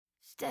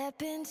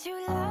Step into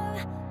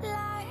love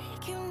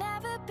like you've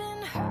never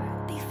been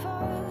hurt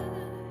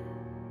before.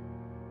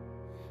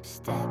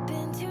 Step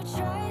into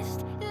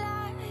trust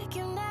like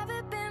you've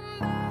never been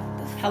burned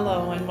before.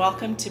 Hello and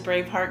welcome to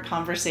Braveheart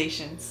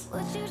Conversations,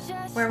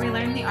 where we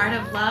learn the art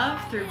of love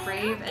through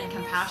brave and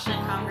compassionate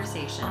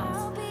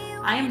conversations.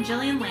 I am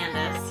Jillian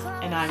Landis.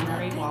 and I'm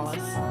Marie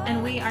Wallace.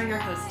 And we are your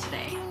hosts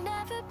today.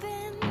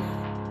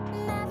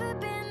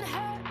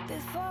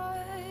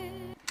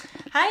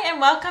 Hi,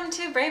 and welcome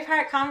to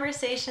Braveheart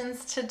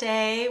Conversations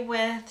today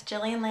with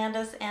Jillian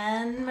Landis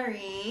and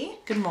Marie.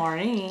 Good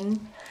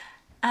morning.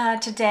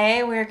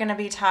 Today we're going to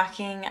be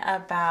talking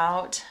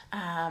about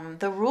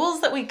the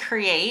rules that we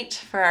create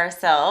for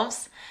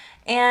ourselves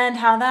and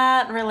how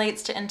that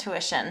relates to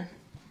intuition.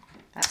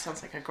 That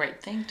sounds like a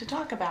great thing to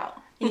talk about.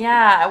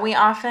 Yeah, we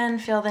often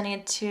feel the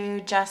need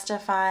to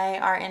justify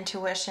our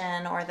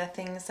intuition or the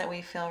things that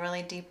we feel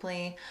really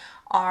deeply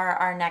are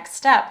our next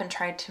step and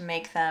try to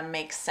make them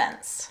make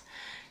sense.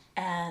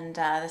 And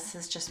this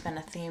has just been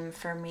a theme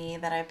for me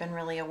that I've been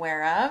really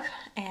aware of.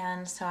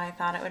 And so I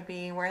thought it would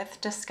be worth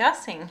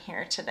discussing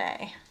here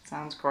today.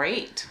 Sounds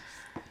great.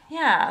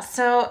 Yeah,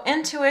 so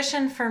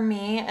intuition for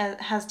me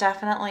has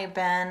definitely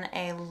been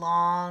a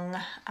long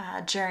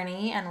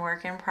journey and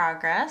work in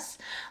progress.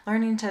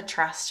 Learning to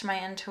trust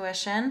my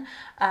intuition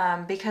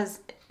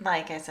because,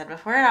 like I said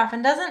before, it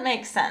often doesn't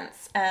make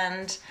sense.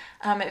 And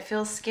it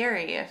feels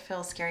scary. It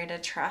feels scary to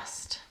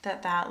trust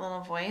that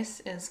little voice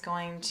is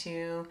going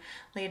to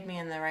lead me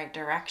in the right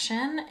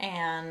direction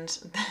and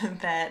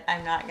that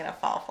I'm not going to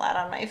fall flat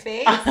on my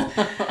face.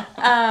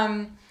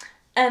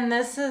 And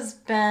this has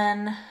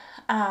been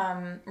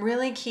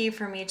really key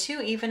for me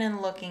too, even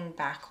in looking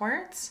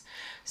backwards.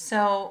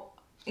 So,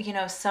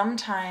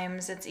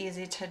 sometimes it's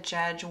easy to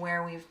judge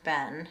where we've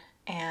been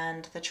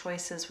and the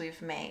choices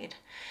we've made.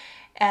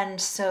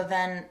 And so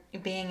then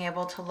being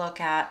able to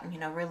look at,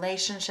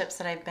 relationships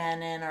that I've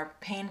been in or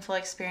painful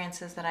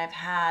experiences that I've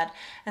had.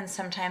 And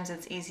sometimes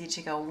it's easy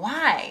to go,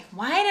 why?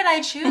 Why did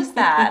I choose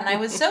that? And I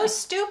was so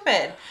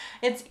stupid.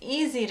 It's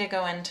easy to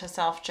go into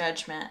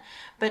self-judgment.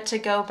 But to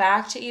go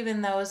back to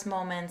even those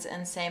moments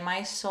and say,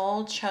 my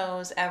soul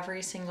chose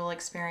every single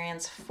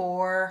experience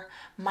for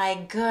my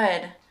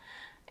good.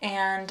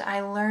 And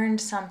I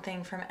learned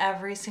something from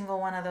every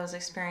single one of those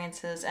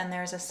experiences. And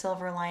there's a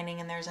silver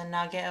lining and there's a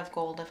nugget of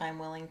gold if I'm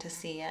willing to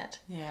see it.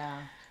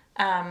 Yeah.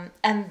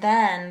 And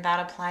then that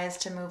applies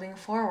to moving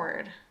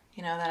forward.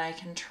 That I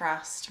can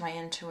trust my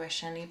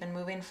intuition, even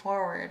moving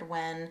forward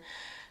when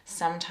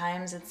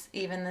sometimes it's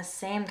even the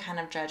same kind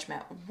of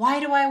judgment. Why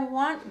do I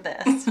want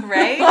this,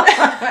 right?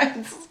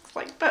 It's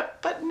like,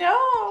 but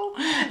no.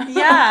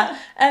 Yeah.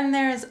 And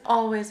there's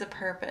always a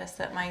purpose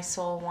that my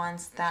soul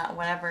wants that,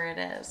 whatever it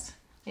is.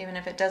 Even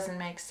if it doesn't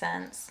make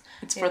sense.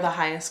 It's for the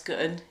highest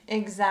good.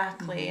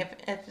 Exactly.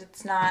 Mm-hmm. If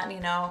it's not,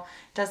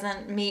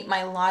 doesn't meet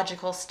my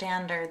logical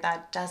standard,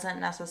 that doesn't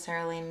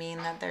necessarily mean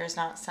that there's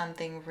not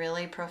something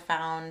really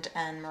profound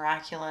and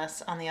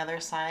miraculous on the other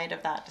side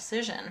of that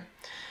decision.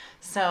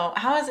 So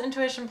how has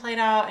intuition played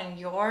out in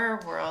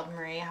your world,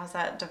 Marie? How's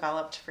that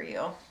developed for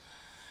you?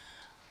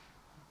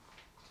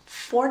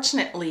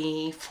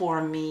 Fortunately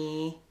for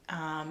me,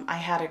 I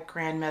had a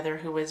grandmother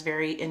who was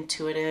very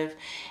intuitive,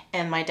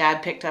 and my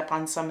dad picked up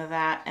on some of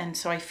that. And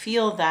so I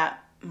feel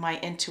that my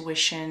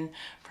intuition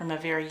from a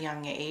very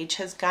young age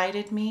has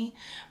guided me.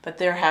 But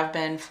there have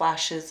been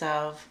flashes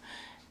of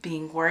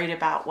being worried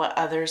about what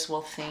others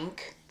will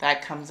think.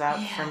 That comes out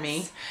for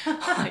me.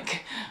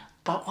 Like,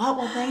 but what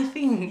will they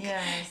think?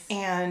 Yes.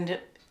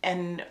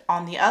 And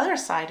on the other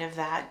side of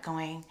that,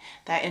 going,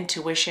 that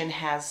intuition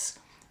has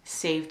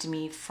saved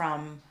me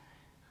from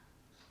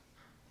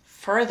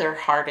further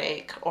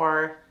heartache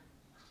or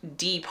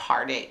deep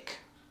heartache.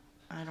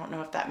 I don't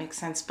know if that makes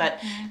sense,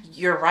 but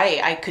You're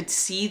right. I could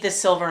see the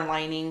silver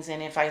linings,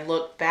 and if I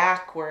look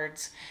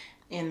backwards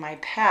in my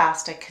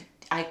past,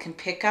 I can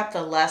pick up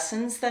the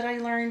lessons that I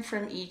learned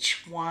from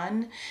each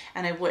one,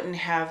 and I wouldn't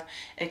have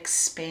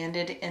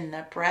expanded in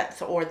the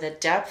breadth or the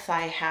depth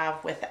I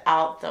have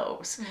without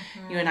those.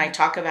 Mm-hmm. You and I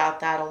talk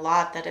about that a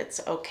lot, that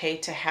it's okay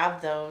to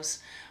have those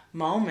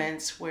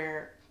moments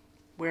where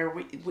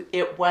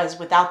it was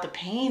without the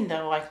pain,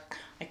 though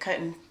I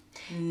couldn't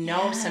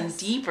know some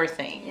deeper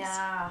things.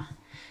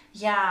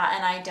 Yeah,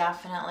 and I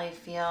definitely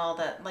feel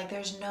that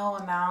there's no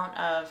amount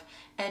of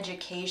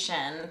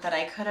education that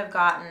I could have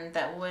gotten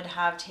that would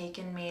have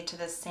taken me to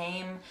the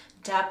same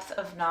depth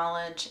of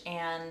knowledge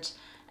and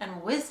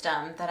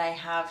wisdom that I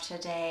have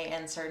today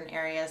in certain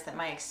areas that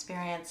my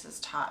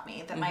experiences taught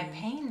me, that my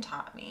pain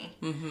taught me.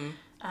 Mm-hmm.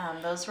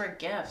 Those were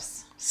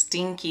gifts.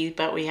 Stinky,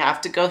 but we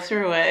have to go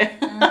through it.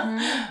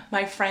 Mm-hmm.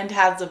 My friend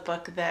has a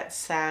book that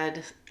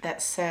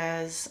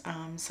says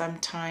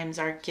sometimes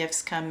our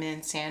gifts come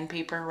in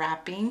sandpaper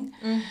wrapping,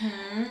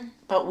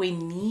 but we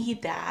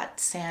need that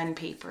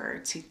sandpaper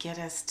to get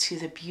us to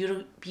the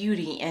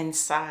beauty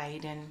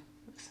inside. And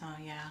so,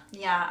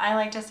 yeah, I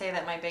like to say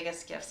that my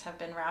biggest gifts have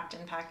been wrapped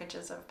in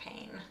packages of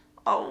pain.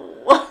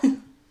 Oh.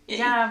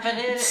 Yeah, but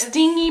it's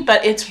stingy,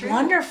 but it's true.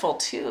 Wonderful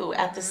too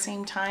at the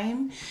same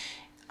time.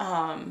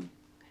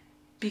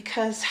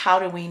 Because how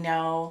do we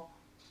know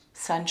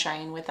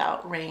sunshine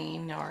without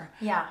rain or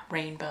Yeah.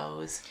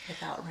 rainbows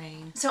without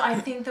rain? So I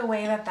think the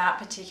way that that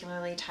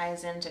particularly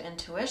ties into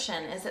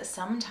intuition is that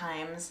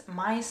sometimes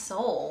my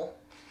soul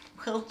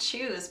will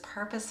choose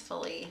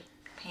purposefully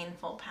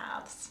painful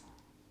paths.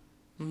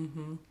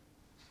 Mm-hmm.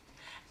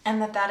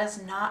 And that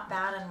is not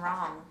bad and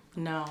wrong.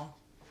 No.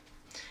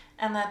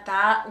 And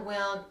that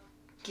will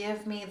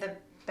give me the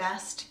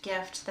best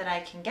gift that I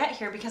can get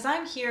here, because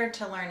I'm here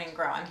to learn and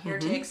grow. I'm here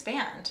to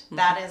expand.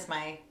 That is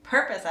my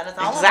purpose. That is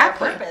all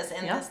Exactly. of our purpose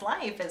in this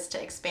life, is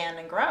to expand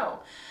and grow.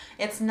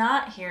 It's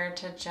not here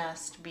to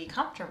just be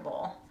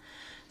comfortable.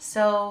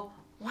 So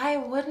why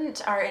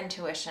wouldn't our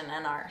intuition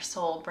and our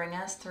soul bring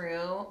us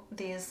through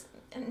these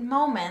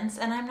moments?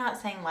 And I'm not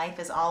saying life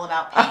is all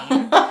about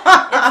pain.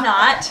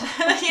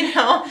 It's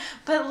not,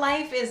 but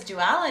life is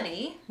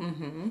duality.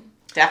 Mm-hmm.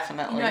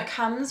 Definitely. It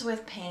comes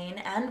with pain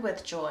and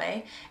with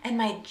joy, and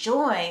my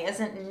joy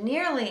isn't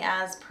nearly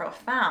as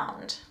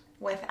profound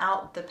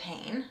without the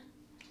pain.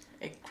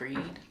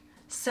 Agreed.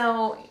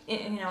 So,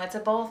 it's a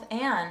both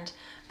and.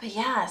 But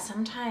yeah,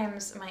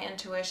 sometimes my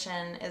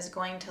intuition is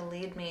going to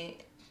lead me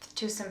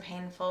to some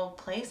painful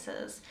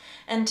places,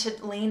 and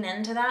to lean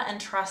into that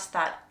and trust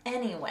that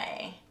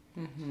anyway.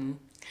 Mm-hmm.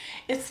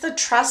 It's the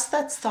trust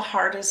that's the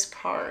hardest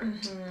part.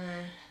 Mm-hmm.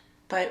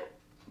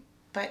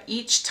 But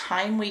each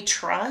time we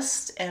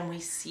trust and we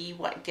see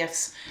what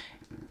gifts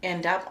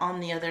end up on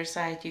the other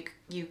side,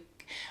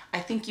 I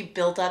think you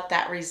build up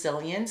that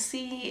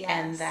resiliency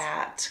and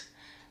that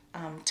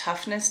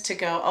toughness to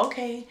go,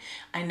 okay,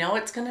 I know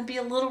it's going to be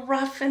a little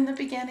rough in the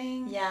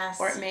beginning. Yes.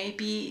 Or it may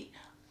be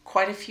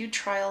quite a few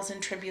trials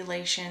and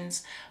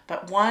tribulations.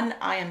 But 1,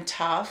 I am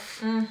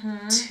tough.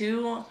 Mm-hmm.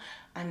 2,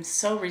 I'm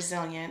so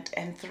resilient.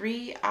 And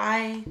 3,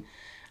 I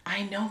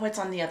know what's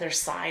on the other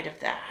side of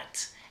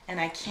that. And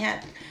I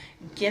can't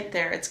get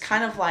there. It's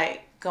kind of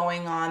like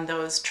going on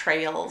those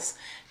trails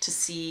to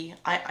see.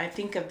 I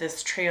think of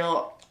this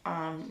trail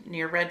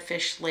near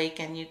Redfish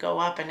Lake, and you go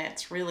up and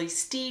it's really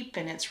steep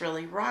and it's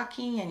really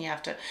rocky and you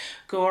have to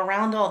go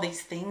around all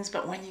these things.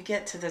 But when you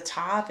get to the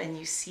top and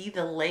you see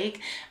the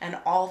lake and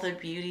all the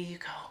beauty, you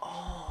go,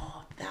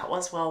 oh, that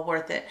was well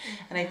worth it.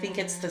 Mm-hmm. And I think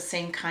it's the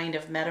same kind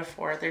of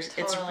metaphor.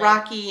 It's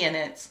rocky and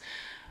it's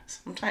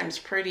sometimes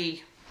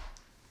pretty...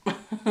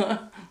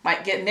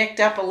 might get nicked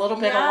up a little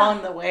bit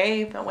along the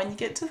way, but when you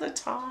get to the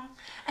top.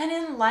 And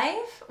in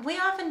life, we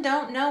often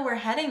don't know we're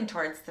heading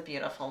towards the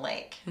beautiful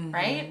lake,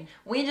 right?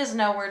 We just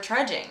know we're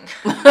trudging.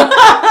 And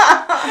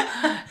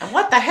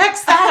what the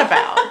heck's that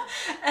about?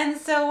 And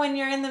so when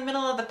you're in the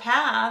middle of the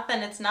path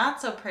and it's not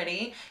so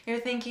pretty, you're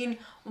thinking,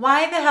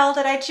 why the hell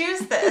did I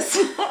choose this?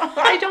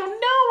 I don't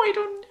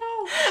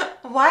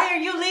know. Why are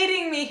you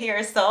leading me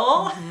here,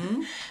 soul?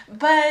 Mm-hmm.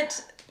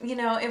 But...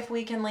 if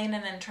we can lean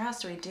in and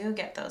trust, we do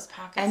get those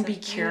pockets and of be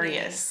beauty.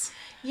 Curious.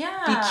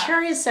 Yeah. Be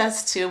curious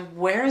as to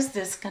where is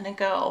this going to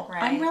go.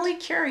 Right. I'm really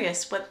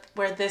curious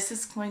where this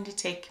is going to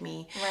take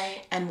me.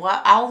 Right. And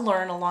what I'll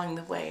learn along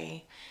the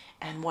way,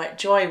 and what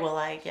joy will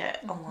I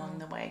get along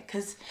the way.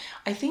 Because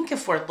I think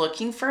if we're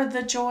looking for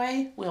the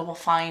joy, we will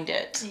find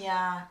it.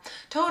 Yeah,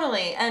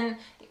 totally. And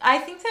I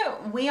think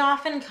that we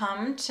often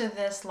come to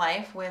this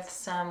life with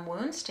some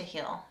wounds to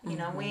heal.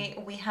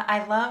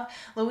 I love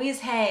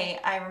Louise Hay.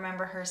 I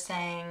remember her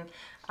saying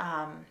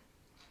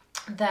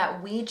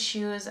that we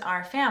choose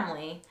our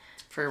family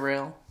for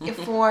real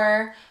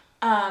for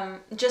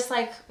just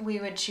like we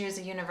would choose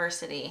a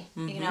university.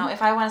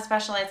 If I want to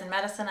specialize in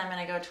medicine, I'm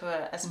going to go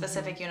to a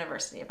specific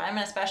university. If I'm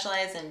going to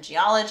specialize in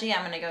geology,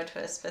 I'm going to go to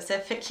a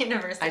specific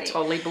university. I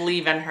totally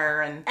believe in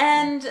her.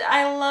 And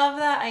I love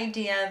that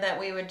idea that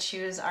we would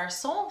choose our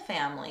soul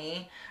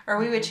family, or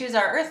we would choose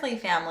our earthly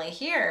family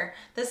here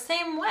the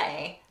same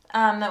way.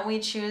 That we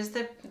choose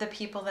the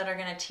people that are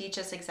going to teach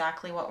us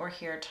exactly what we're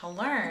here to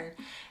learn.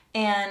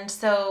 And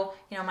so,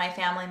 my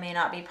family may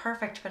not be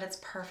perfect, but it's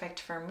perfect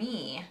for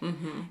me.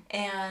 Mm-hmm.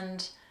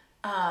 And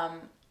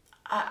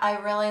I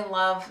really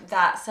love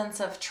that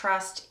sense of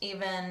trust,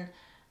 even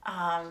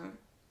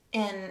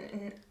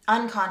in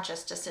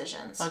unconscious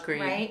decisions.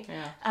 Agreed. Right?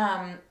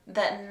 Yeah.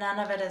 That none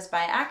of it is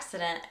by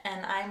accident,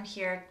 and I'm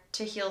here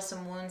to heal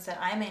some wounds that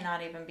I may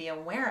not even be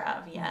aware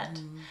of yet.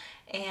 Mm-hmm.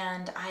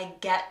 And I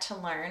get to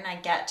learn, I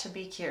get to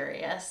be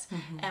curious,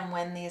 and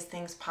when these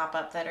things pop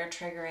up that are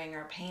triggering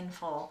or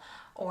painful,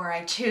 or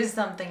I choose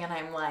something and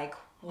I'm like,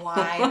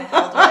 why the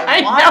hell do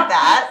I want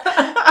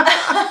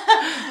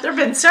that? There have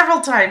been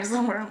several times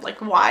where I'm like,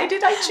 why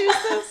did I choose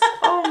this?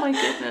 Oh my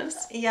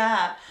goodness.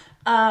 Yeah.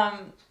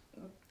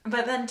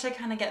 But then to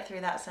kind of get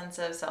through that sense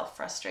of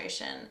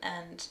self-frustration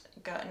and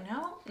go,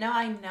 no,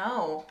 I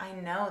know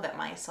that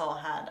my soul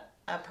had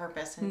a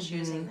purpose in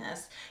choosing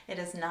this. It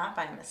is not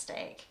by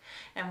mistake.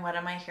 And what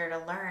am I here to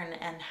learn,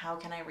 and how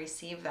can I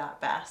receive that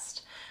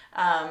best?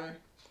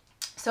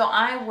 So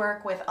I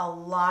work with a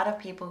lot of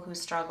people who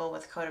struggle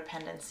with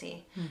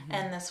codependency.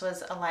 And this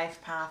was a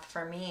life path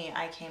for me.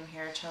 I came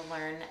here to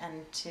learn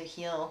and to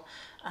heal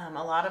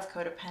a lot of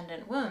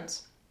codependent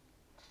wounds.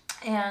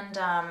 And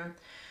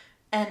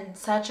And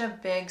such a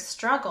big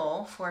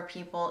struggle for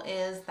people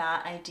is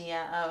that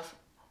idea of,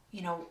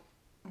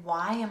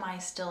 why am I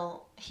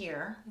still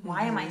here?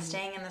 Why am I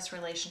staying in this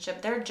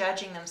relationship? They're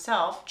judging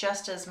themselves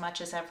just as much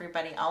as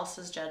everybody else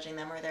is judging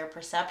them, or their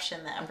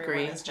perception that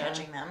everyone is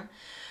judging them.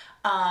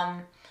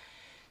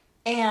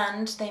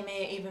 And they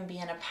may even be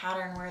in a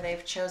pattern where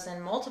they've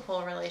chosen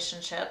multiple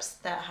relationships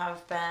that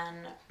have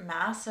been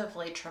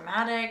massively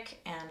traumatic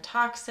and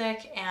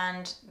toxic,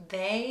 and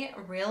they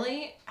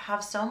really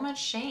have so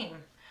much shame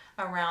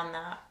around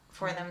that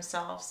for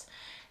themselves.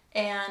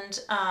 And,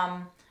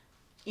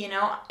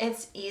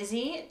 it's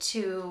easy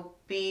to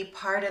be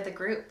part of the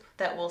group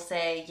that will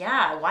say,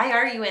 yeah, why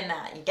are you in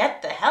that? You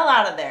get the hell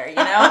out of there,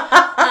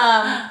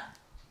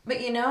 But,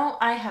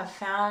 I have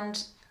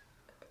found,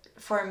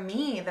 for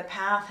me, the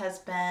path has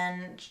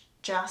been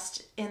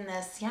just in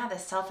this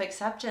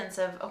self-acceptance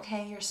of,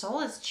 okay, your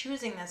soul is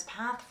choosing this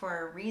path for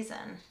a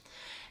reason.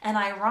 And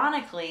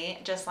ironically,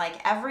 just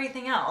like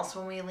everything else,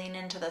 when we lean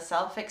into the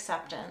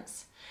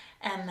self-acceptance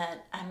and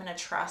that I'm going to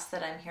trust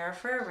that I'm here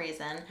for a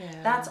reason,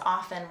 that's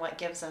often what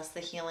gives us the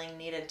healing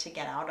needed to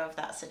get out of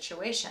that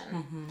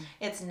situation.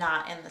 It's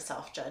not in the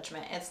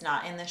self-judgment. It's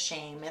not in the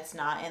shame. It's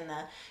not in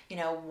the,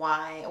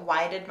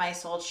 why did my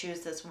soul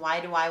choose this? Why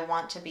do I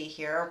want to be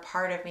here? Or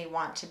part of me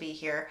want to be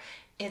here.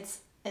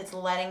 It's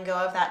letting go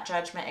of that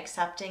judgment,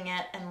 accepting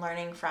it and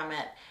learning from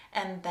it.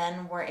 And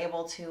then we're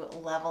able to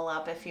level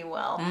up, if you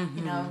will.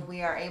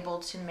 We are able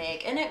to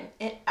make, and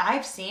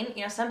I've seen,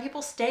 some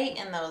people stay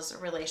in those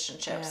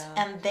relationships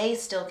and they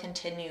still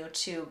continue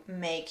to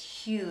make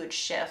huge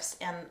shifts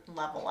and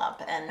level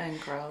up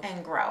and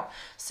grow.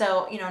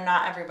 So,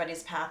 not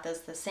everybody's path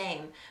is the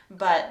same,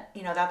 but,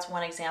 that's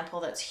one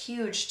example that's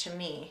huge to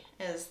me,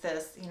 is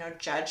this,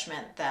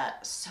 judgment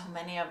that so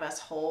many of us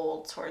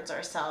hold towards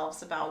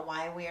ourselves about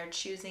why we are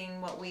choosing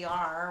what we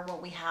are,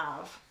 what we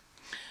have.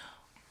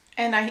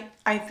 And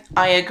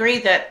I agree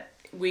that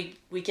we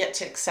get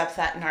to accept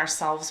that in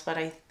ourselves, but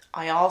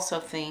I also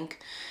think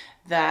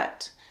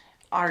that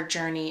our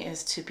journey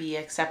is to be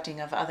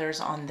accepting of others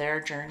on their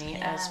journey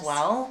as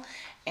well,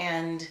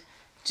 and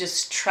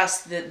just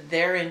trust that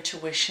their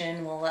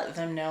intuition will let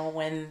them know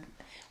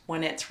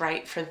when it's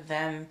right for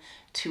them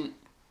to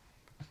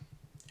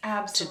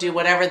do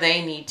whatever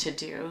they need to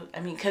do.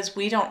 I mean, because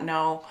we don't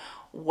know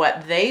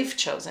what they've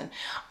chosen.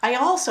 I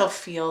also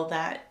feel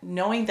that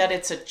knowing that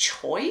it's a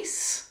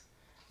choice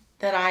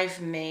that I've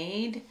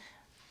made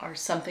or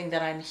something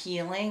that I'm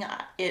healing,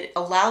 it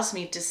allows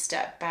me to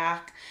step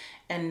back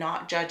and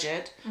not judge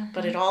it,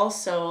 but it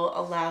also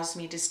allows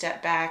me to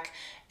step back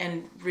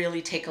and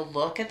really take a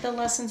look at the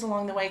lessons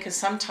along the way, because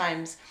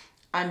sometimes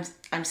I'm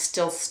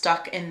still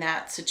stuck in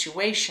that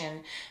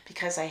situation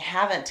because I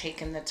haven't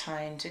taken the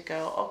time to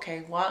go,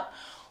 okay,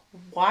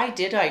 why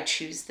did I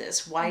choose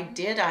this? Why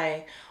did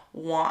I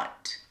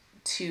want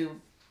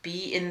to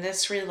be in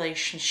this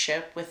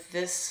relationship with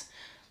this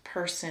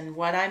person?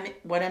 What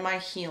am I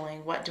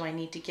healing? What do I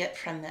need to get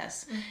from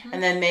this?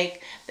 And then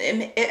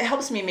it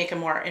helps me make a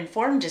more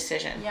informed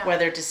decision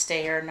whether to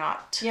stay or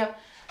not.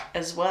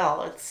 As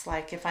well. It's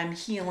like, if I'm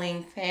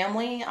healing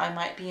family, I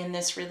might be in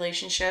this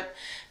relationship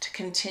to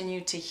continue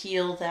to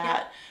heal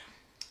that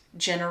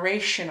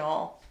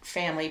generational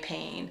family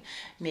pain.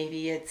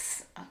 Maybe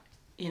it's,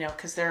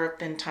 because there have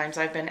been times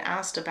I've been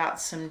asked about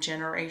some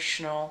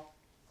generational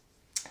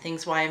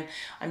things, why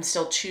I'm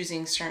still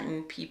choosing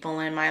certain people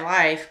in my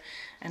life.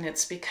 And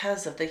it's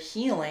because of the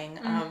healing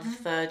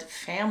of the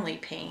family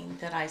pain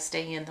that I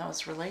stay in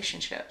those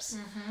relationships.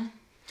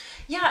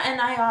 Yeah,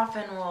 and I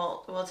often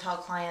will tell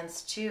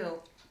clients too,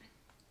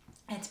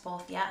 it's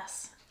both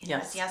yes.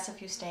 It's yes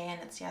if you stay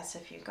and it's yes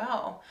if you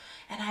go.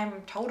 And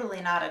I'm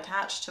totally not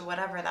attached to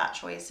whatever that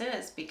choice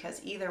is,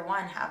 because either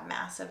one have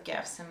massive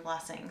gifts and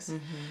blessings.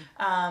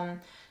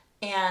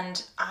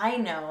 And I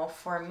know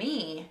for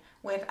me,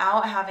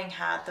 without having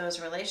had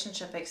those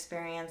relationship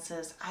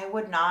experiences, I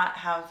would not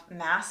have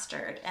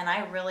mastered. And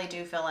I really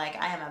do feel like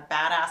I am a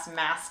badass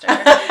master.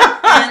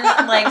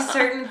 And like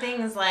certain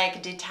things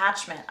like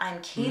detachment,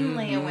 I'm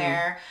keenly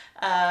aware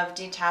of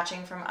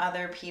detaching from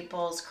other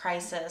people's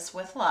crisis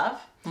with love.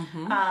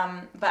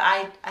 But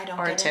I don't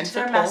get into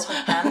their mess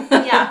with them.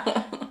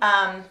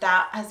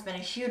 That has been a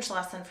huge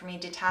lesson for me,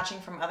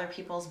 detaching from other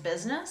people's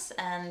business.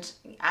 And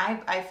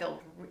I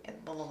feel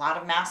a lot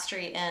of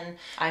mastery in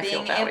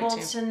being able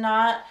to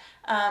not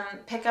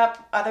pick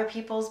up other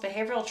people's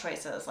behavioral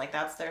choices. Like,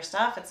 that's their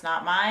stuff. It's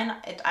not mine.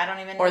 I don't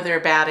even... Or their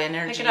bad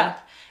energy. Pick it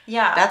up.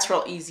 Yeah. That's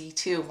real easy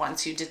too.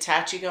 Once you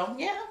detach, you go,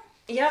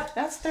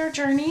 that's their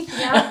journey.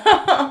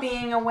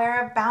 Being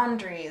aware of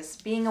boundaries,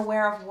 being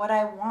aware of what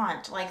I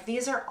want. Like,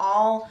 these are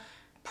all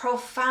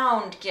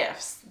profound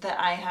gifts that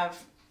I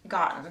have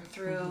gotten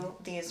through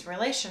these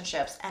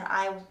relationships, and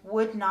I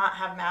would not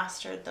have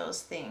mastered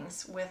those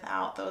things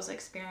without those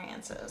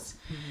experiences.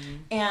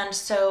 And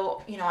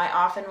so, I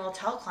often will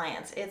tell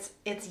clients,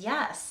 it's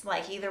yes,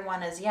 like either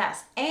one is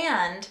yes.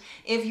 And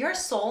if your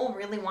soul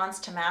really wants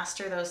to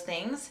master those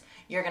things,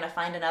 you're going to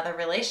find another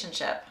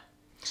relationship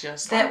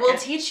that will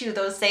teach you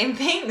those same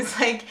things.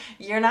 Like,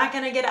 you're not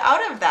going to get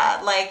out of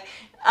that. Like,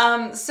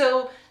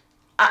 So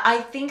I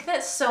think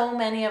that so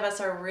many of us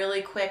are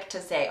really quick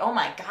to say, "Oh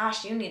my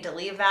gosh, you need to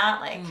leave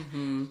that." Like,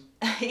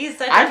 he's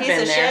such a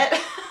piece of shit.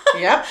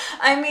 Yep.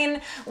 I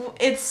mean,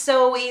 it's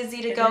so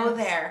easy to go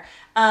there.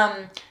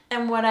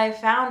 And what I've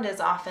found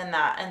is often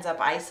that ends up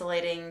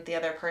isolating the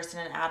other person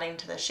and adding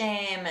to the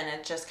shame, and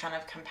it just kind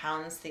of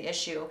compounds the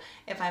issue.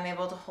 If I'm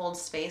able to hold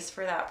space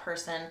for that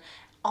person.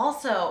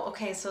 Also,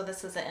 okay, so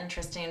this is an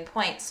interesting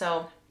point.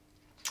 So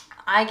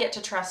I get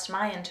to trust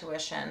my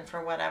intuition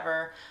for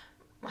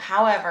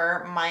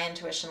however my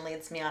intuition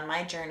leads me on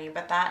my journey,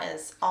 but that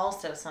is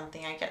also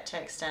something I get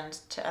to extend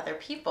to other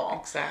people.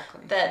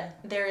 Exactly. That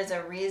there is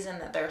a reason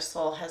that their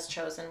soul has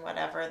chosen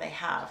whatever they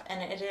have,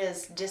 and it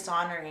is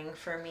dishonoring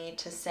for me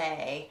to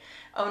say,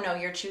 "Oh no,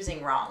 you're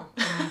choosing wrong."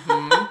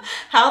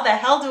 How the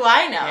hell do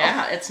I know?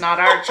 Yeah, it's not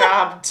our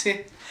job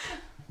to.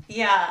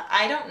 Yeah,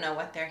 I don't know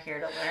what they're here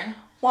to learn.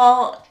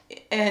 Well,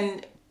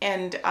 and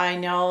I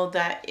know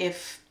that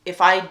if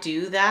I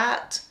do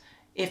that,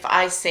 if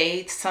I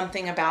say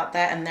something about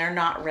that and they're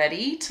not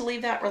ready to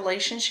leave that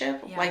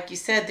relationship, like you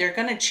said, they're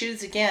going to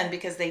choose again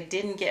because they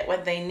didn't get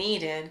what they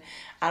needed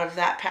out of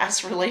that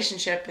past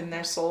relationship, and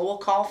their soul will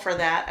call for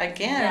that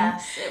again.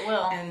 Yes, it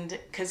will. And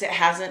because it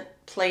hasn't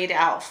played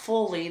out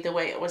fully the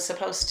way it was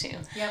supposed to.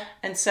 Yep.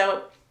 And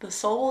so the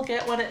soul will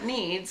get what it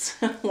needs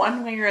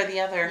one way or the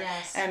other.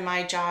 Yes. And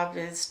my job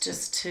is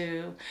just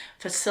to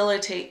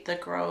facilitate the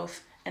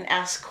growth and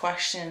ask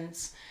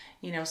questions,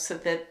 so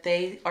that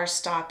they are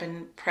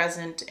stopping,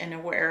 present, and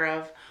aware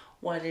of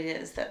what it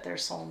is that their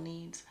soul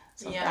needs.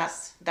 So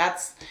yes.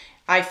 that's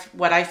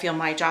what I feel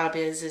my job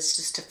is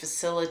just to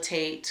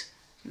facilitate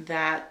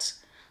that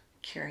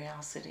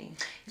curiosity.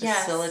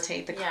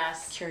 Facilitate the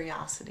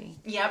curiosity.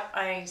 Yep,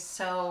 I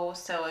so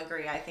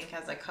agree. I think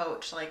as a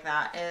coach, like,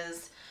 that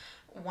is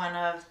one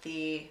of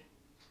the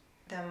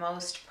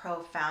most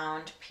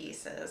profound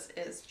pieces,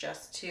 is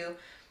just to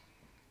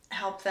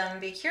help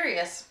them be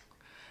curious.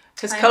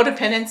 Because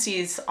codependency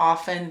is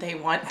often they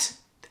want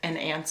an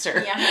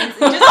answer. Yeah, just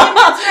give me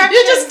instructions.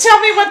 You just tell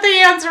me what the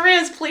answer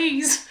is,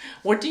 please.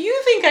 What do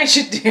you think I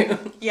should do?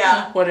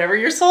 Yeah. Whatever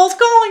your soul's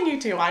calling you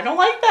to. I don't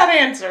like that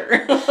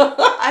answer.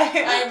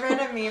 I read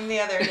a meme the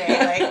other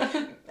day,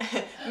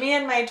 like, me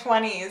in my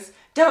 20s,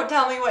 don't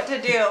tell me what to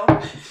do.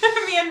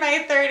 Me in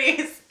my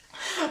 30s,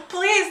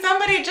 please,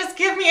 somebody just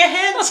give me a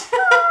hint.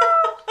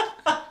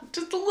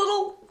 Just a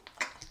little...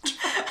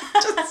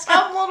 just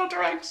some little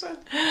direction.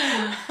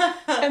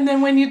 And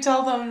then when you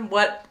tell them,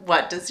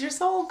 what does your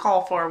soul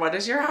call for? What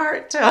does your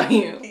heart tell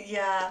you?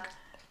 Yeah,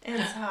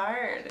 it's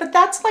hard. But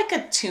that's like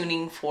a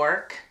tuning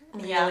fork,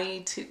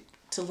 really.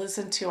 To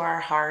listen to our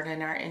heart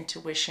and our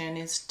intuition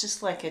is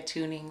just like a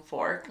tuning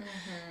fork.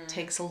 It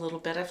takes a little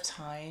bit of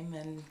time,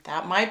 and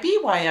that might be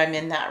why I'm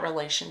in that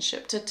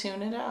relationship, to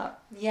tune it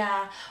up.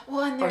 Yeah.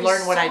 Well, and there's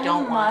learn what I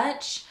don't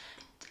want.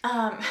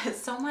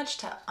 So much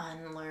to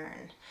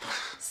unlearn.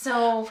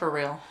 So For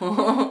real.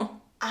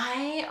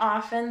 I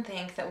often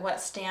think that what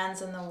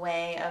stands in the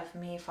way of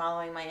me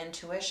following my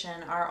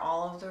intuition are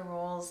all of the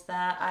rules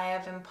that I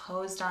have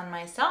imposed on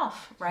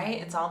myself,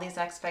 right? It's all these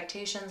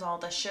expectations, all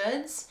the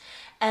shoulds,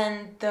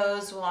 and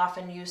those will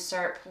often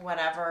usurp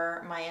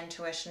whatever my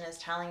intuition is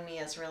telling me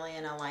is really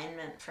in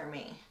alignment for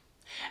me.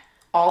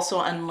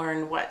 Also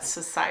unlearn what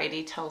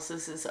society tells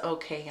us is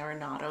okay or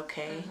not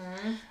okay.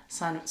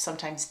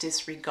 Sometimes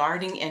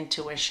disregarding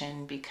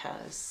intuition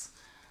because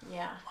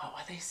what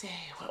will they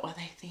say? What will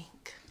they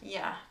think?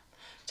 Yeah,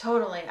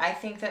 totally. I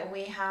think that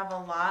we have a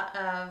lot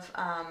of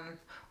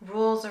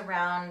rules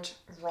around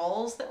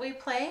roles that we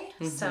play.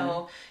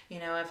 So,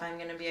 if I'm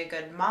going to be a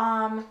good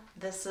mom,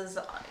 this is,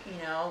 a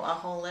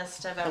whole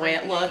list of everything way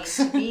it looks.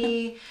 I need to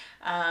be.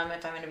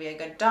 If I'm going to be a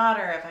good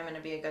daughter, if I'm going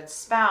to be a good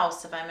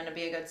spouse, if I'm going to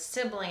be a good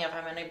sibling, if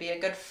I'm going to be a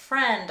good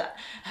friend,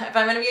 if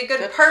I'm going to be a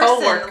good person,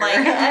 coworker.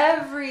 like,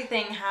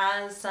 everything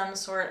has some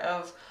sort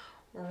of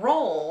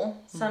role,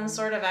 some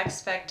sort of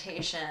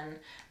expectation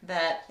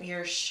that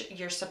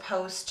you're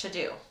supposed to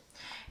do.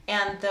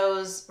 And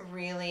those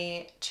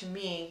really, to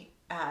me,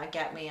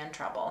 get me in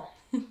trouble.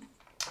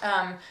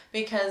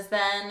 Because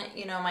then,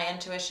 my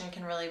intuition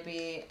can really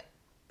be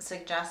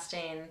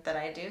suggesting that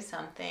I do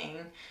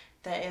something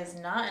that is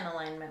not in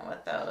alignment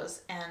with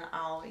those. And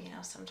I'll,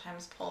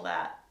 sometimes pull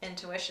that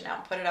intuition out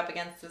and put it up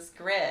against this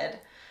grid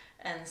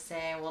and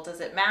say, well, does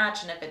it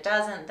match? And if it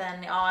doesn't,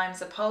 then, I'm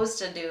supposed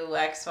to do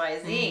X, Y,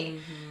 Z.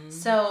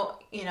 So,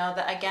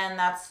 again,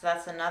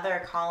 that's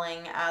another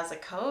calling as a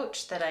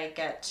coach that I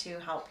get to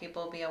help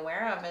people be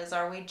aware of is,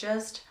 are we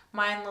just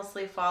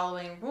mindlessly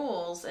following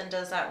rules, and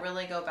does that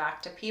really go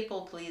back to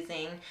people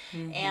pleasing?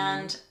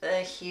 And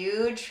a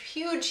huge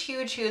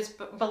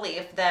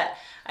belief that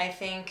I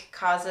think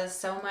causes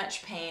so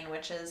much pain,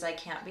 which is I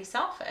can't be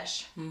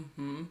selfish.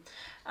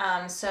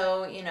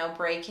 So,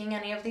 breaking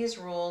any of these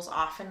rules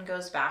often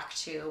goes back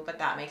to, but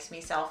that makes me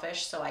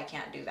selfish, so I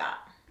can't do that.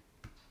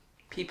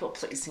 People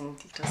pleasing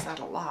does that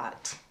a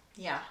lot.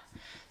 Yeah.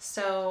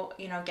 So,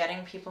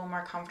 getting people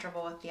more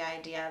comfortable with the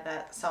idea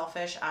that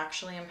selfish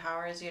actually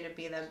empowers you to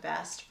be the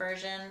best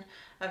version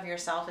of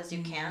yourself as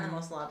you can, the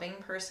most loving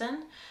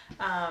person.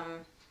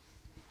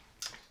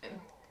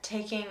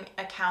 Taking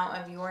account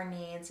of your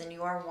needs and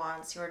your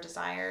wants, your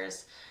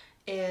desires,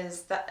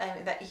 is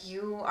that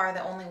you are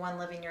the only one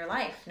living your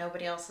life.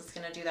 Nobody else is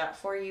going to do that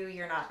for you.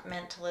 You're not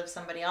meant to live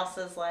somebody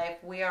else's life.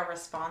 We are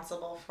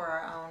responsible for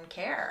our own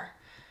care.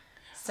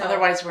 So,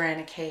 Otherwise, we're in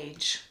a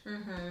cage.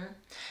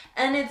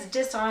 and it's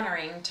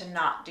dishonoring to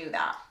not do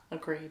that.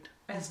 Agreed.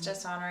 It's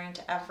dishonoring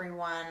to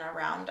everyone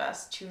around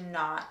us to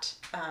not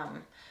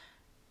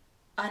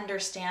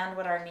understand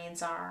what our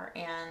needs are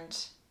and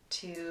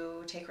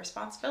to take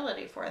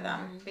responsibility for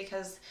them.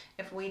 Because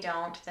if we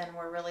don't, then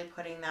we're really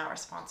putting that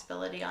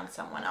responsibility on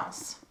someone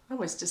else. I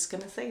was just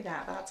going to say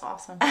that. That's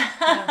awesome.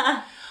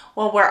 Yeah.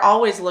 Well, we're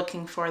always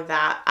looking for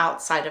that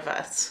outside of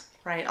us,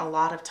 right? A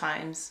lot of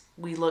times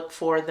we look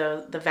for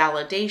the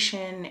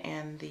validation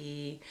and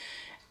the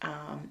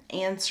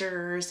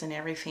answers and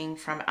everything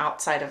from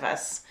outside of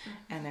us.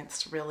 And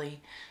it's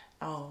really,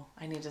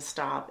 I need to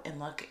stop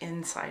and look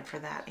inside for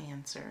that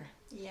answer.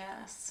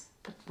 Yes.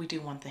 But we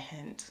do want the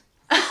hint.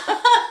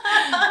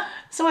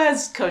 So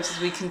as coaches,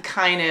 we can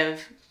kind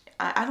of,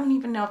 I don't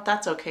even know if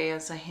that's okay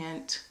as a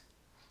hint,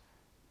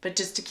 but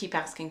just to keep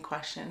asking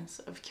questions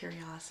of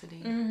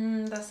curiosity.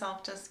 The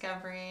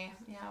self-discovery.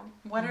 Yeah.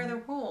 What are the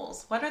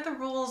rules? What are the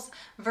rules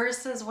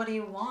versus what do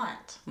you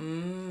want?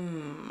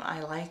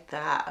 I like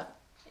that.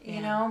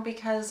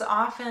 Because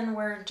often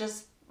we're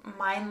just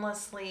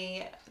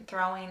mindlessly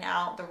throwing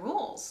out the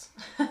rules.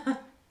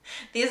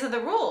 These are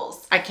the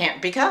rules. I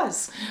can't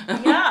because.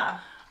 Yeah.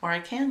 Or I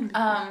can.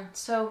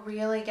 So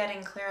really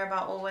getting clear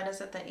about, well, what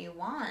is it that you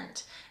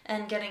want?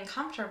 And getting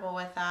comfortable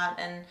with that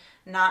and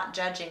not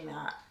judging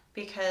that.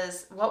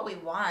 Because what we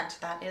want,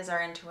 that is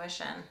our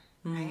intuition,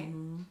 right?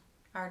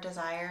 Our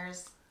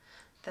desires,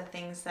 the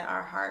things that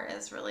our heart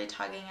is really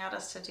tugging at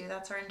us to do,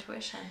 that's our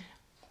intuition.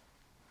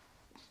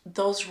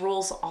 Those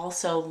rules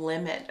also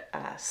limit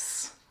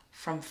us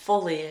from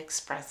fully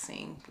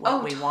expressing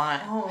what we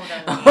want.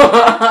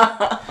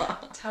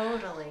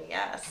 Totally,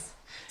 yes.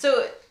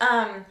 So,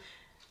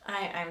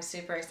 I'm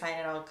super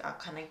excited. I'll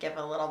kind of give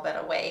a little bit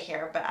away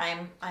here, but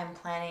I'm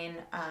planning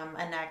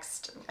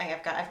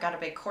I've got a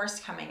big course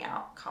coming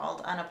out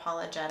called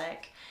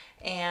Unapologetic,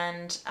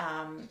 and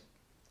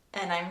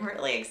I'm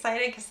really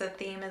excited because the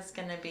theme is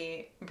going to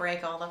be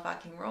break all the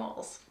fucking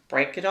rules.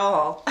 Break it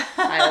all.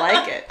 I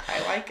like it.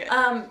 I like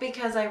it.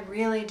 Because I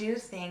really do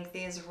think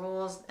these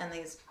rules and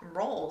these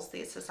roles,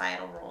 these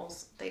societal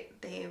roles,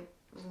 they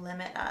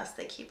limit us.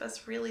 They keep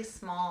us really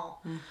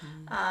small.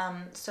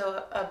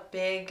 So a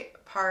big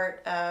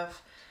part of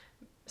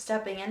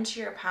stepping into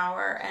your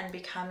power and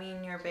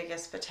becoming your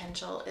biggest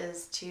potential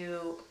is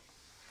to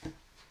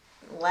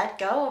let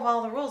go of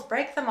all the rules,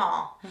 break them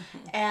all.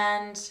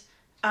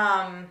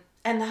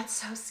 And that's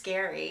so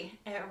scary.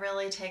 It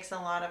really takes a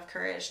lot of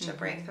courage to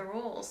break the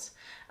rules.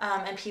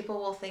 And people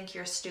will think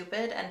you're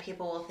stupid, and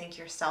people will think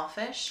you're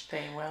selfish.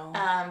 They will.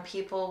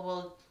 People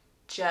will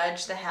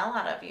judge the hell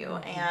out of you,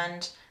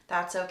 and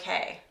that's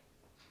okay.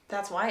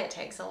 That's why it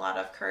takes a lot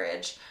of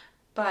courage.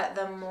 But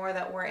the more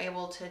that we're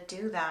able to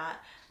do that,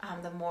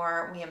 the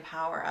more we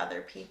empower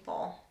other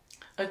people.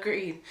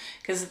 Agreed.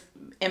 Because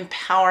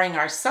empowering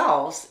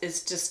ourselves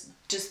is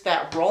just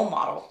that role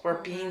model.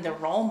 We're being the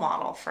role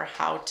model for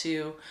how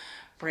to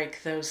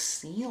break those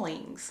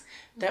ceilings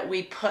that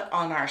we put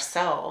on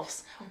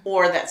ourselves,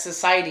 or that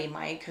society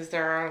might, because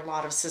there are a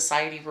lot of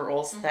society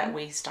rules that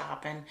we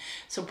stop. And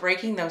so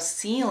breaking those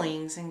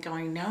ceilings and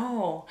going,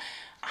 no,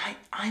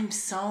 I'm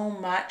so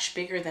much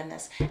bigger than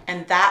this.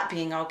 And that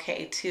being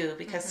okay too,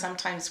 because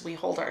sometimes we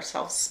hold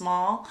ourselves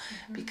small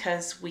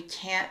because we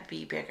can't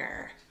be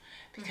bigger.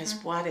 Because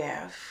what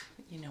if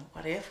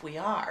we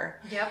are?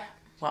 Yep.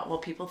 What will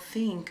people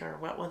think, or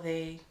what will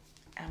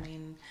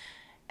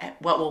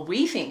what will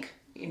we think?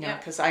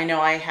 Because I know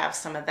I have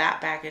some of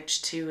that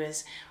baggage too,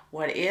 is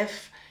what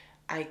if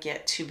I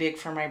get too big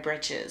for my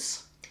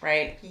britches,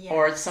 right? Yes.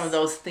 Or some of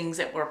those things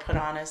that were put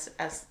on us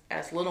as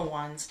little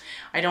ones.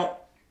 I don't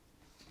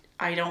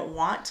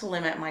want to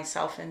limit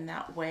myself in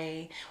that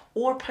way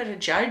or put a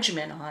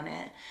judgment on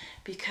it,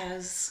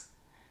 because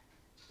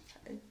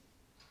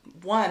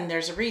one,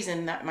 there's a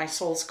reason that my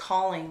soul's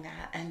calling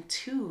that, and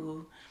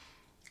two,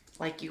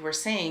 like you were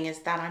saying, is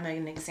that I'm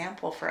an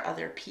example for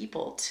other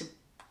people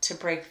to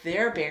break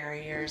their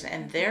barriers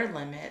and their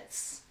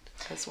limits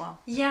as well.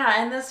 Yeah,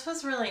 and this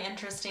was really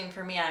interesting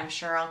for me. I'm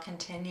sure I'll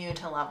continue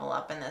to level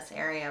up in this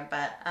area,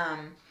 but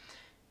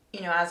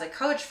as a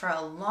coach for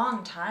a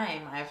long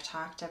time, I've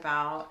talked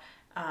about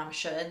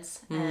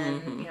shoulds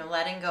and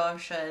letting go of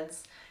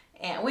shoulds,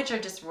 and which are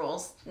just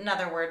rules,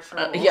 another word for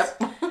rules.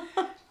 Yep.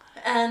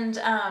 And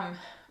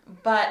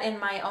but in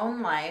my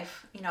own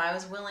life, I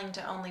was willing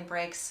to only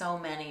break so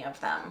many of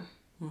them.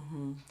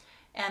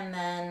 And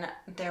then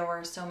there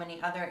were so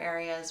many other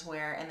areas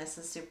where, and this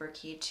is super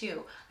key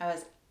too, I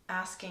was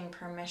asking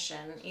permission,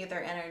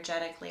 either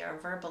energetically or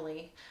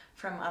verbally,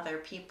 from other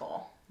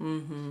people.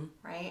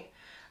 Right?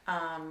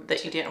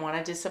 that you didn't want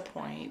to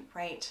disappoint.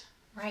 Right.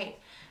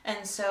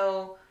 And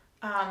so,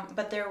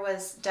 but there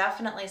was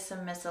definitely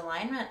some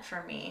misalignment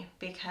for me,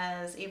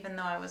 because even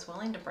though I was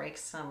willing to break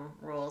some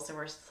rules, there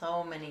were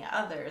so many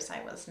others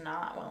I was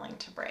not willing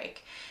to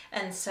break.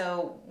 And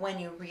so when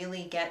you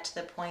really get to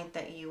the point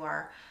that you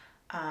are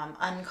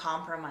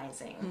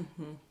uncompromising,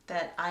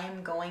 that I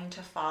am going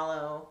to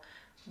follow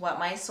what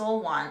my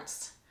soul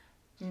wants,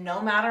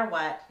 no matter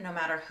what, no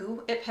matter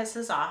who it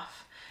pisses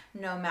off,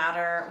 no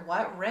matter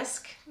what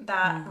risk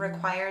that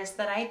requires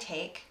that I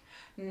take,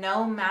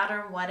 no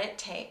matter what it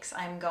takes,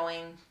 I'm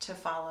going to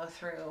follow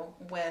through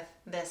with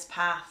this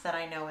path that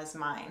I know is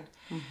mine.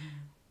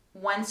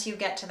 Once you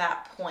get to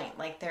that point,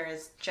 like there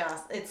is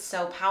just, it's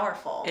so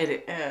powerful.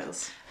 It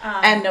is.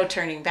 And no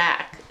turning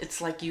back. It's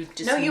like you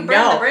just you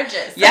burn the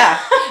bridges. Yeah,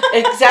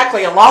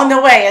 exactly. Along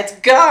the way, it's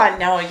gone.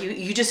 No,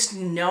 you just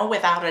know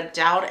without a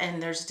doubt,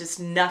 and there's just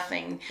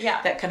nothing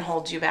that can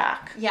hold you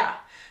back. Yeah.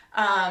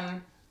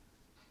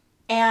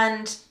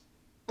 And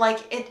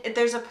like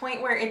there's a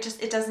point where it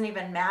doesn't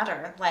even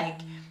matter.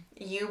 Like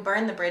you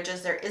burn the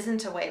bridges, there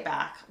isn't a way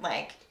back.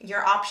 Like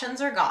your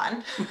options are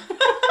gone.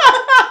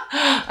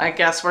 I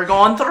guess we're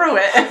going through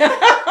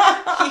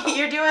it.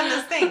 You're doing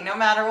this thing no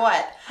matter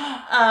what.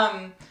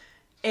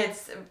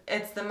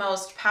 It's the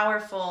most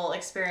powerful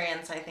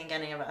experience I think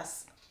any of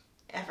us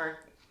ever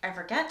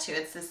get to.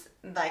 It's this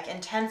like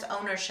intense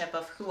ownership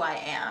of who I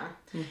am.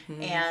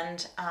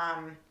 And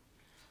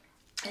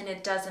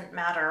it doesn't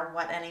matter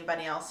what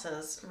anybody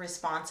else's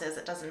response is.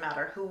 It doesn't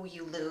matter who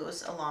you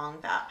lose along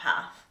that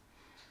path.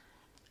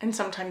 And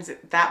sometimes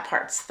that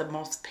part's the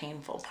most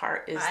painful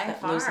part, is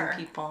that losing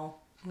people.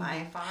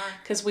 By far.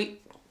 Because we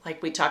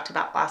talked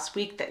about last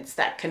week, that it's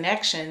that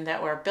connection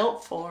that we're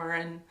built for,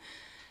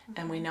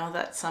 and we know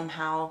that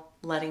somehow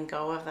letting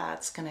go of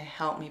that's going to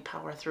help me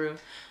power through.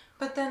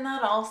 But then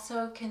that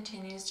also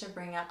continues to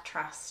bring up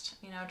trust.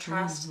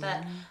 Trust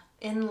that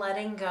in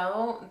letting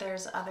go,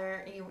 there's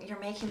you're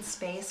making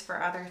space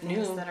for other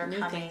things that are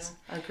coming. Things.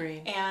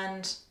 Agreed.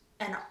 And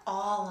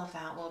all of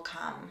that will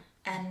come,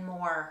 and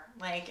more.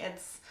 Like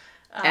it's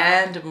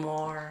and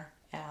more.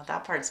 Yeah,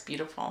 that part's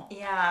beautiful.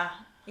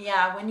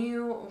 Yeah, when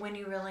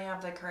you really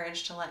have the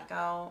courage to let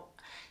go,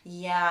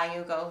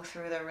 you go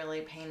through the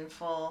really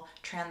painful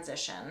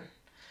transition.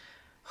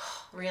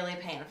 Really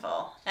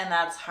painful. And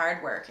that's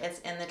hard work. It's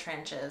in the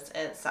trenches.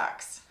 It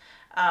sucks.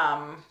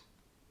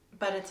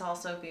 But it's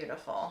also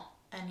beautiful,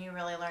 and you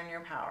really learn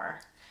your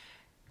power.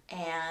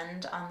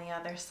 And on the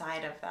other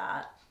side of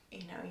that,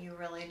 you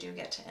really do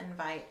get to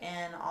invite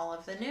in all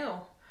of the new.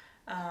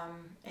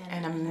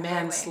 And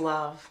immense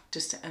love,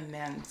 just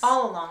immense.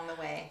 All along the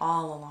way.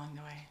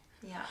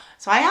 Yeah.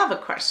 So I have a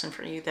question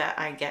for you that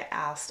I get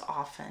asked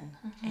often,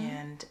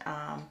 and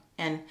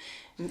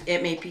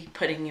it may be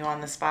putting you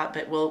on the spot,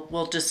 but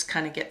we'll just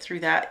kind of get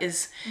through that.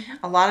 Is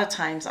a lot of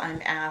times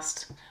I'm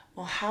asked,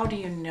 well, how do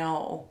you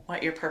know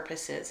what your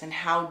purpose is, and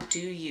how do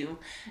you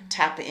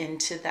tap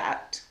into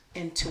that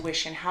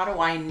intuition? How do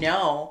I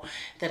know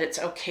that it's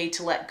okay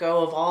to let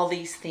go of all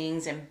these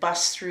things and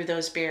bust through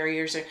those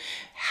barriers? Or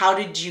how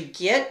did you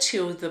get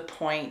to the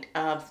point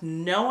of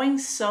knowing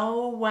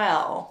so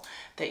well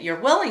that you're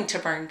willing to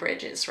burn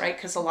bridges, right?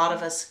 Because a lot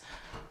of us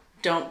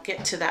don't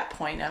get to that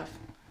point of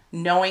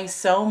knowing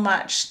so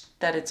much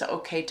that it's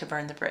okay to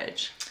burn the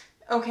bridge.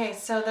 Okay,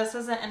 so this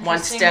is an interesting one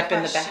step question.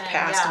 In the back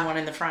past and one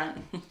in the front.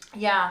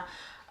 Yeah.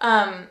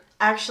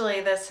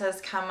 Actually, this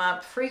has come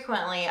up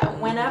frequently.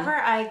 Whenever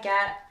I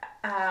get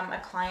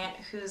a client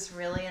who's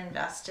really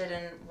invested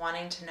in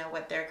wanting to know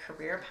what their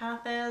career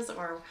path is,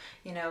 or,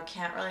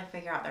 can't really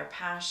figure out their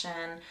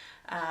passion,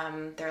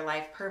 their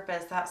life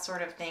purpose, that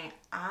sort of thing,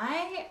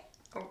 I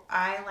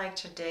like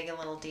to dig a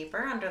little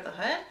deeper under the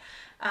hood.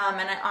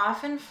 And I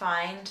often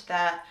find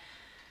that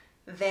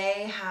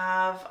they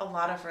have a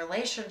lot of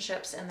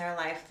relationships in their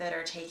life that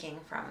are taking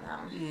from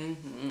them.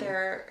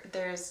 There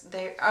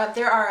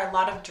are a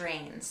lot of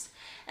drains.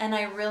 And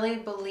I really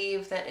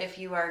believe that if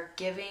you are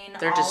giving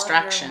all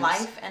of your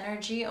life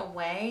energy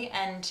away,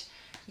 and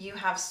you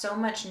have so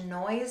much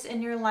noise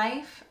in your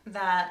life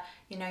that,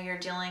 you're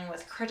dealing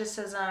with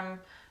criticism,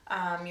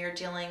 you're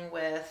dealing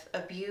with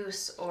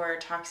abuse or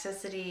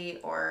toxicity,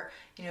 or,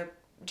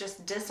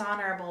 just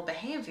dishonorable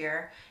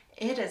behavior,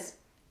 it is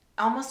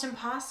almost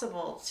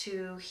impossible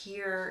to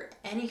hear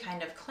any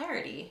kind of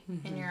clarity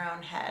in your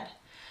own head.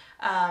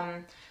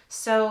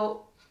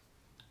 So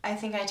I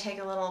think I take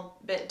a little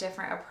bit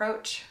different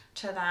approach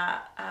to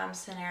that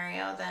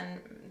scenario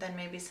than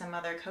maybe some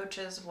other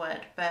coaches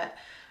would. But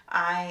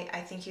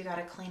I think you got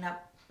to clean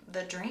up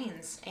the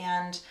drains.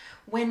 And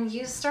when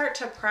you start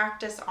to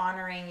practice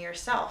honoring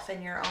yourself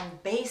and your own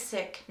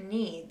basic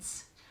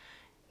needs,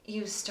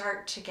 you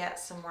start to get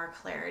some more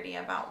clarity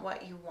about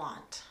what you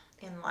want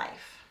in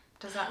life.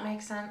 Does that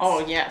make sense?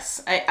 Oh,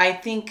 yes. I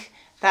think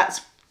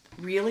that's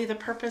really the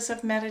purpose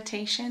of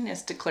meditation,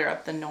 is to clear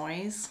up the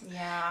noise.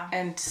 Yeah.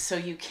 And so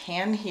you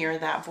can hear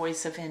that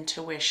voice of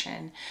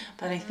intuition.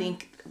 But I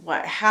think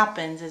what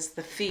happens is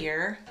the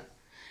fear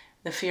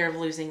of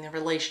losing the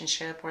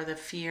relationship, or the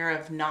fear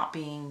of not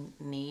being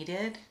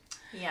needed,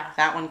 Yeah.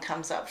 That one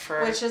comes up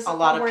for Which is a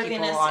lot a of people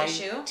worthiness I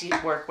issue.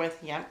 work with.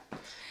 Yep.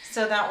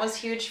 So that was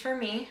huge for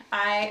me.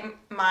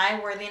 My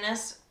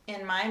worthiness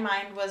in my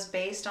mind was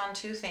based on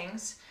two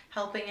things: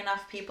 helping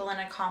enough people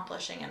and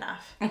accomplishing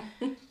enough.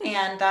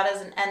 And that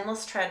is an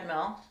endless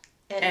treadmill.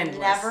 It Endless.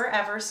 never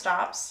ever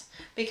stops,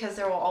 because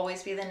there will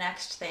always be the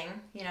next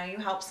thing. You know, you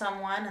help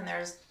someone and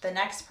there's the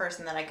next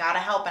person that I gotta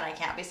help, and I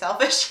can't be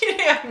selfish.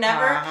 I've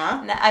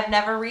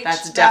never reached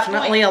That's that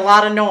definitely point. a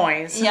lot of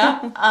noise.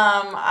 Yep.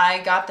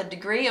 I got the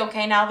degree.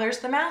 Okay, now there's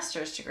the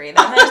master's degree.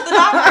 Then there's the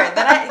doctorate.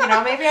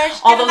 Then maybe I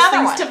should All get those another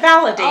things one. to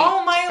validate.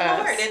 Oh my us.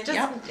 Lord! It just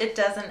Yep. it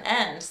doesn't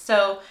end.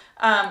 So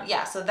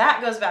so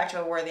that goes back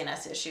to a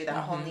worthiness issue.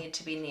 That whole need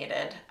to be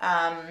needed.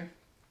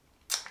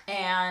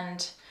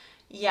 And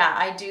yeah,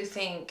 I do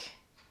think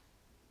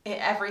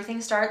everything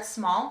starts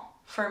small.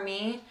 For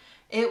me,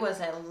 it was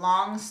a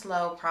long,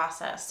 slow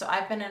process. So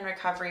I've been in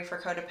recovery for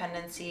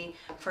codependency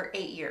for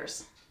 8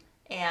 years.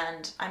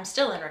 And I'm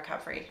still in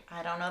recovery.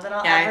 I don't know that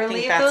I'll ever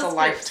leave that's those a groups.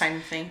 lifetime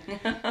thing.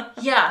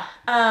 Yeah.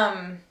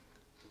 And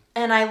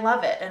I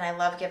love it. And I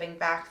love giving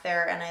back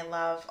there. And I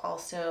love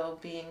also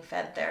being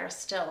fed there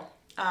still.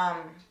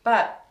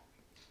 But,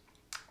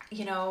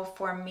 you know,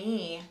 for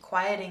me,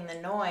 quieting the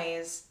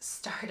noise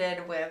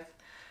started with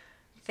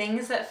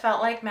things that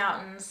felt like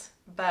mountains,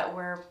 but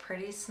were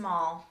pretty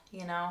small,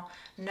 you know.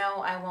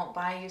 No, I won't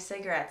buy you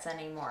cigarettes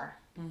anymore.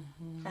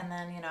 Mm-hmm. And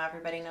then, you know,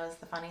 everybody knows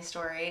the funny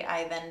story.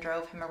 I then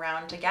drove him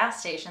around to gas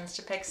stations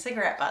to pick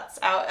cigarette butts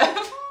out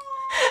of...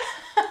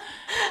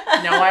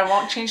 No, I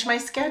won't change my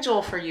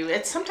schedule for you.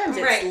 Sometimes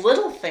it's Right.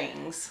 little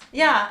things.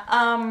 Yeah,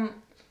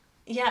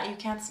 yeah, you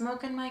can't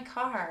smoke in my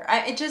car.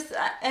 I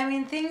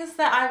mean, things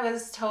that I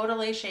was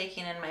totally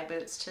shaking in my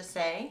boots to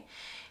say.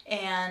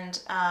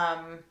 And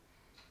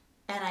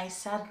I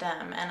said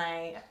them, and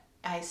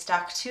I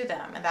stuck to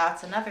them. And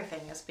that's another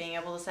thing, is being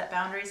able to set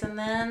boundaries and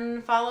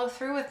then follow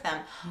through with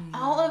them.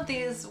 All of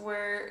these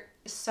were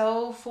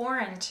so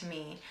foreign to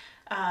me,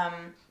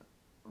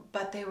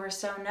 but they were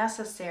so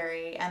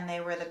necessary, and they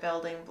were the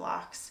building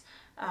blocks.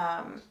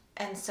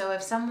 And so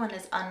if someone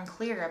is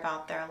unclear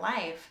about their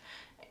life,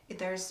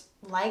 there's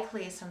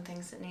likely some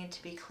things that need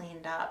to be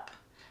cleaned up.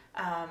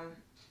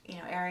 You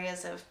know,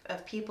 areas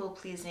of people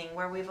pleasing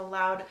where we've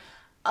allowed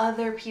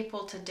other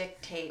people to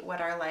dictate what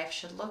our life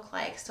should look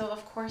like. So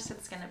of course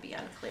it's going to be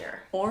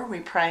unclear. Or we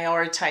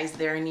prioritize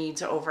their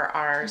needs over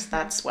ours. Mm-hmm.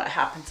 That's what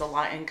happens a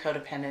lot in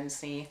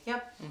codependency.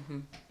 Yep. Mm-hmm.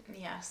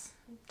 Yes,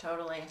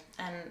 totally.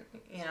 And,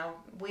 you know,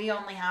 we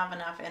only have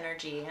enough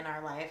energy in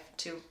our life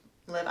to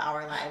live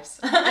our lives.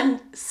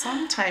 And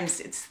sometimes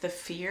it's the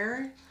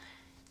fear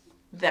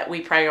that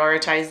we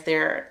prioritize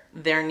their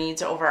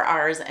needs over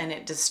ours, and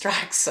it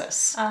distracts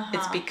us. Uh-huh.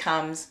 It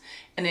becomes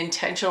an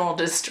intentional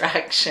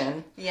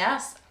distraction.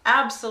 Yes,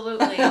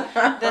 absolutely.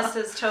 This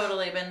has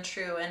totally been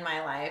true in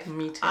my life.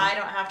 Me too. I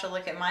don't have to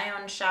look at my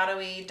own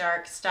shadowy,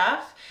 dark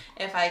stuff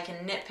if I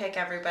can nitpick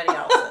everybody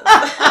else's.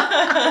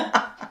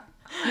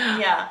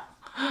 Yeah,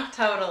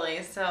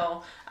 totally.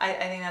 So I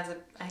think that's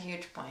a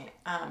huge point.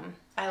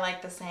 I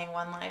like the saying,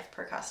 one life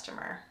per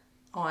customer.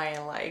 Oh, I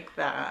like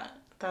that.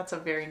 That's a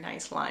very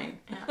nice line.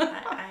 Yeah,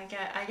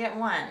 I get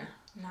one.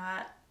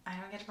 I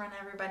don't get to run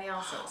everybody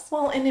else's.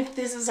 Well, and if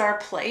this is our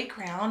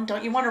playground,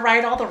 don't you want to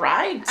ride all the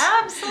rides?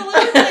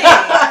 Absolutely.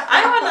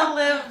 I want to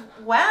live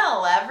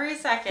well every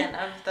second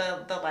of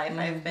the life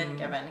I've been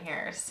given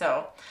here.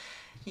 So,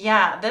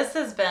 yeah, this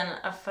has been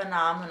a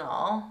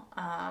phenomenal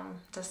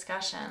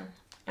discussion.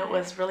 It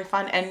was really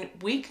fun, and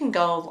we can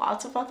go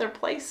lots of other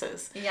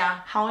places. Yeah.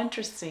 How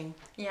interesting.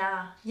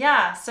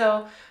 Yeah.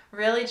 So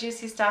really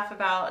juicy stuff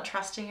about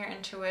trusting your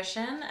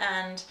intuition,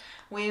 and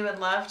we would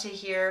love to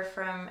hear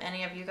from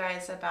any of you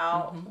guys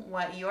about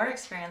what your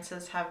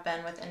experiences have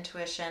been with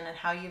intuition and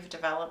how you've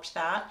developed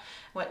that,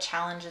 what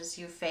challenges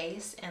you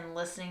face in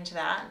listening to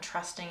that and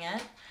trusting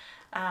it.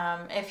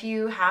 If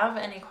you have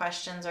any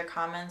questions or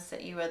comments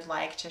that you would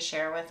like to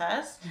share with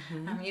us,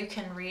 you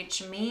can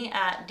reach me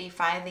at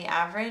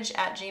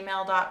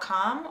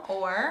defytheaverage@gmail.com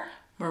or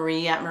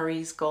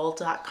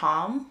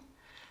Marie@mariesgold.com.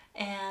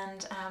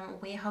 And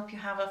we hope you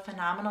have a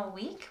phenomenal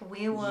week.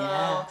 We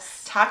will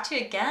talk to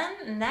you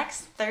again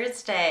next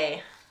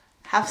Thursday.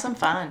 Have some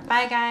fun.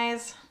 Bye,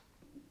 guys.